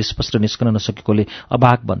 आवाज स्पष्ट निस्कन नसकेकोले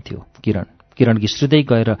अभाग बन्थ्यो। किरण घिस्रिँदै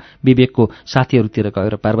गएर विवेकको साथीहरूतिर गयो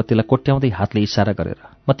र पार्वतीलाई कोट्याउँदै हातले इसारा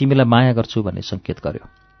गरेर म तिमीलाई माया गर्छु भन्ने सङ्केत गर्यो।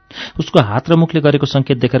 उसको हात र मुखले गरेको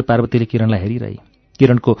सङ्केत देखेर पार्वतीले किरणलाई हेरिरही।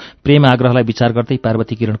 किरणको प्रेम आग्रहलाई विचार गर्दै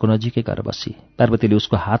पार्वती किरणको नजिकै गएर बसी। पार्वतीले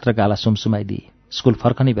उसको हात र गाला सुमसुमाइदिए। स्कुल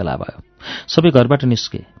फर्कने बेला भयो। सबै घरबाट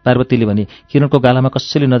निस्के। पार्वतीले भने किरणको गालामा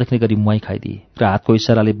कसैले नदेख्ने गरी मुहाई खाइदिए र हातको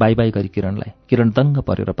इसाराले बाई बाई गरी किरणलाई। किरण दङ्ग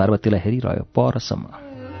पर्यो र पार्वतीलाई हेरिरह्यो परसम्म।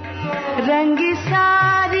 रंगी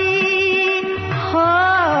सारी हो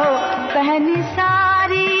पहनी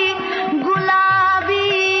सारी गुलाबी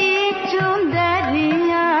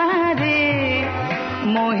चुंदरिया रे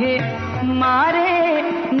मोहे मारे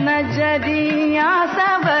नजरिया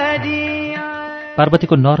सबरिया।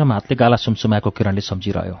 पार्वतीको नरम हातले गाला सुमसुमाएको किरणले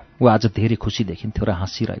सम्झिरह्यो। ऊ आज धेरै खुसी देखिन्थ्यो र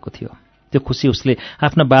हाँसिरहेको थियो। त्यो खुसी उसले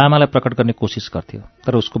आफ्ना बाआमालाई प्रकट गर्ने कोसिस गर्थ्यो।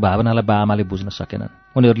 तर उसको भावनालाई बाआमाले बुझ्न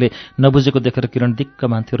सकेनन्। उनीहरूले नबुझेको देखेर किरण दिक्क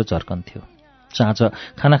मान्थ्यो र झर्कन्थ्यो। साँझ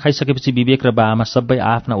खाना खाइसकेपछि विवेक र बाआमा सबै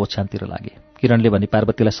आफ्ना ओछ्यानतिर लागे। किरणले भने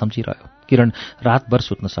पार्वतीलाई सम्झिरह्यो। किरण रातभर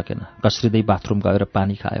सुत्न सकेन। घस्रिँदै बाथरुम गयो र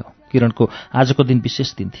पानी खायो। किरणको आजको दिन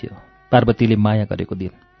विशेष दिन थियो। पार्वतीले माया गरेको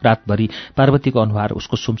दिन। रातभरि पार्वतीको अनुहार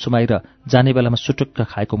उसको सुमसुमाई र जाने बेलामा सुटुक्क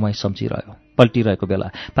खाएको मही सम्झिरह्यो। पल्टिरहेको बेला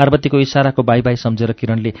पार्वतीको इसाराको बाई बाई सम्झेर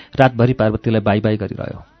किरणले रातभरि पार्वतीलाई बाई बाई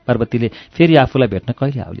गरिरह्यो। पार्वतीले फेरि आफूलाई भेट्न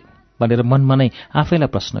कहिले आउलिन् भनेर मनमा नै आफैलाई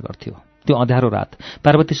प्रश्न गर्थ्यो। त्यो अँध्यारो रात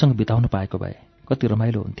पार्वतीसँग बिताउन पाएको भए कति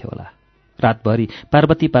रमाइलो हुन्थ्यो होला। रातभरि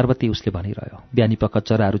पार्वती पार्वती उसले भनिरह्यो। बिहानी पख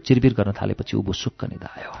चराहरू चिरबिर गर्न थालेपछि ऊ भुसुक्क निदा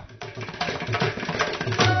आयो।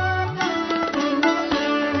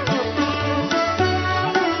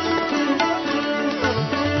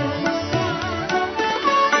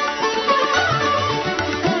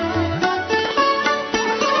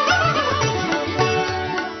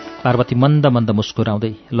 पार्वती मन्द मन्द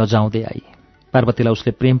मुस्कुराउँदै लजाउँदै आई। पार्वतीलाई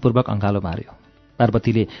उसले प्रेमपूर्वक अँगालो मार्यो।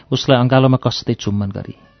 पार्वतीले उसलाई अँगालोमा कस्दै चुम्बन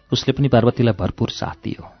गरी। उसले पनि पार्वतीलाई भरपूर साथ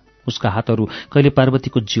दियो। उसका हातहरू कहिले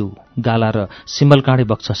पार्वतीको जिउ, गाला र सिमलकाँडे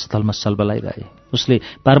वक्षस्थलमा सलबलाइरहे। उसले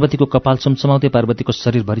पार्वतीको कपाल सुमसुमाउँदै पार्वतीको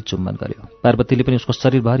शरीरभरि चुम्बन गर्यो। पार्वतीले पनि उसको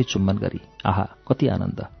शरीरभरि चुम्बन गरी। आहा, कति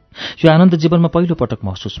आनन्द! यो आनन्द जीवनमा पहिलो पटक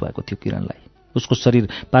महसुस भएको थियो किरणलाई। उसको शरीर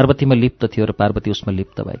पार्वतीमा लिप्त थियो र पार्वती उसमा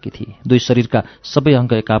लिप्त भएकी थिए। दुई शरीरका सबै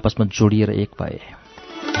अङ्ग एक आपसमा जोडिएर एक भए।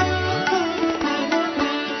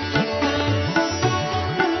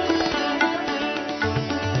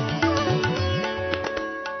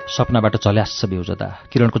 सपनाबाट चल्यास बेउजदा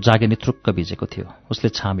किरणको जागे नित्रुक्क भिजेको थियो। उसले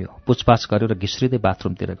छाम्यो, पुछपाछ गर्यो र घिस्रिँदै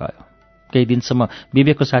बाथरुमतिर गयो। केही दिनसम्म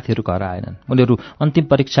विवेकको साथीहरू घर आएनन्। उनीहरू अन्तिम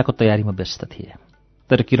परीक्षाको तयारीमा व्यस्त थिए।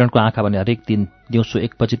 तर किरणको आँखा भने हरेक दिन दिउँसो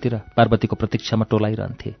 1 बजीतिर पार्वतीको प्रतीक्षामा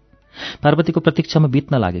टोलाइरहन्थे। पार्वतीको प्रतीक्षामा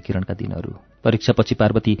बित्न लागे किरणका दिनहरू। परीक्षापछि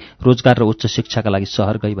पार्वती रोजगार र उच्च शिक्षाका लागि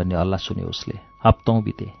सहर गई भन्ने हल्ला सुन्यो उसले। हप्तौं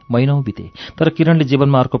बिते, महिनौं बिते, तर किरणले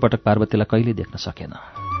जीवनमा अर्को पटक पार्वतीलाई कहिल्यै देख्न सकेन।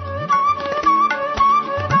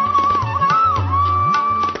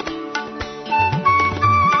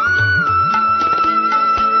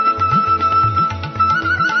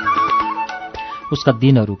 उसका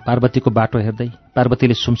दिनहरू पार्वतीको बाटो हेर्दै,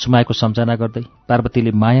 पार्वतीले सुमसुमाएको सम्झना गर्दै,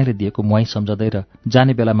 पार्वतीले मायाले दिएको मुहाई सम्झँदै र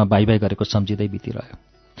जाने बेलामा बाई बाई गरेको सम्झिँदै बितिरह्यो।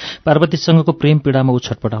 पार्वतीसँगको प्रेम पीडामा ऊ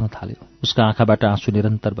छटपटाउन थाल्यो। उसका आँखाबाट आँसु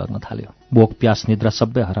निरन्तर बग्न थाल्यो। भोक प्यास निद्रा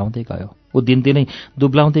सबै हराउँदै गयो। ऊ दिनदिनै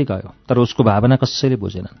दुब्लाउँदै गयो, तर उसको भावना कसैले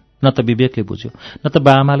बुझेनन्। न त विवेकले बुझ्यो, न त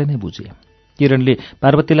बाआमाले नै बुझे। किरणले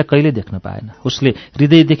पार्वतीलाई कहिले देख्न पाएन। उसले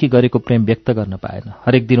हृदयदेखि गरेको प्रेम व्यक्त गर्न पाएन।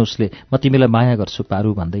 हरेक दिन उसले म तिमीलाई माया गर्छु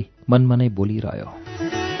पारु भन्दै मनमा नै बोलिरह्यो।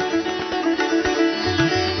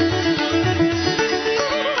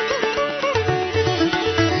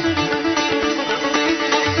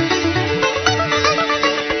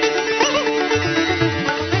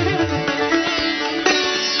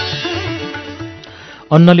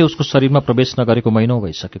 अन्नले उसको शरीरमा प्रवेश नगरेको महिनौं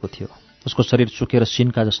भइसकेको थियो। उसको शरीर सुकेर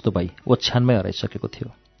सिन्का जस्तो भई ओछ्यानमै हराइसकेको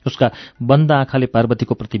थियो। उसका बन्द आँखाले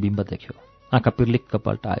पार्वतीको प्रतिबिम्ब देख्यो। आँखा पिर्लिक्क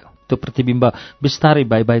पल्टायो। त्यो प्रतिबिम्ब बिस्तारै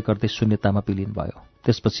बाई बाई गर्दै शून्यतामा विलीन भयो।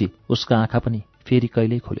 त्यसपछि उसका आँखा पनि फेरि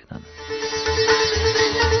कहिल्यै खुलेनन्।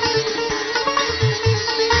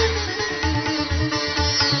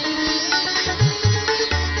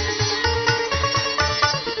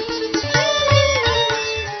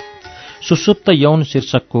 सुषुप्त यौन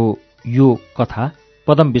शीर्षकको यो कथा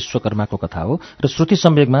पदम विश्वकर्माको कथा हो र श्रुति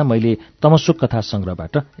सम्वेगमा मैले तमसुक कथा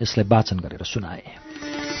संग्रहबाट यसलाई वाचन गरेर सुनाएँ।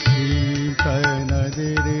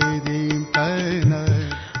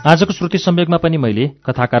 आजको श्रुति सम्वेगमा पनि मैले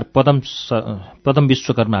कथाकार पदम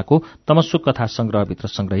विश्वकर्माको तमसुक कथा संग्रहभित्र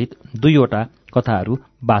संग्रहित 2वटा कथाहरू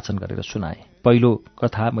वाचन गरेर सुनाएँ। पहिलो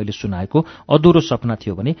कथा मैले सुनाएको अधुरो सपना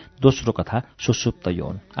थियो भने दोस्रो कथा सुषुप्त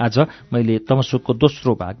यौन। आज मैले तमसुकको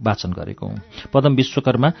दोस्रो भाग वाचन गरेको हुँ। पदम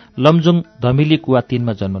विश्वकर्मा लमजुङ धमिली कुवा 3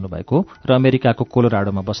 मा जन्मनु भएको र अमेरिकाको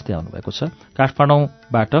कोलोराडोमा बस्दै आउनुभएको छ।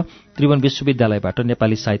 काठमाडौँबाट त्रिभुवन विश्वविद्यालयबाट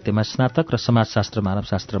नेपाली साहित्यमा स्नातक र समाजशास्त्र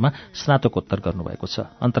मानवशास्त्रमा स्नातकोत्तर गर्नुभएको छ।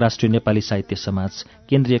 अन्तर्राष्ट्रिय नेपाली साहित्य समाज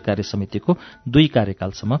केन्द्रीय कार्य समितिको 2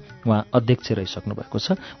 कार्यकालसम्म उहाँ अध्यक्ष रहिसक्नु भएको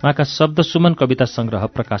छ। उहाँका शब्द सुमन कविता संग्रह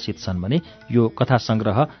प्रकाशित छन् भने यो कथा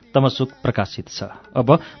संग्रह तमसुक प्रकाशित छ।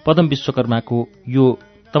 अब पदम विश्वकर्माको यो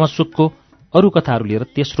तमसुकको अरू कथाहरू लिएर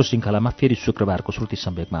तेस्रो श्रृङ्खलामा फेरि शुक्रबारको श्रुति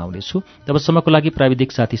सम्वेगमा आउनेछु। तबसम्मको लागि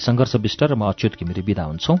प्राविधिक साथी सङ्घर्ष विष्ट र म अच्युत घिमिरे बिदा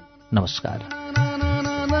हुन्छौं। नमस्कार।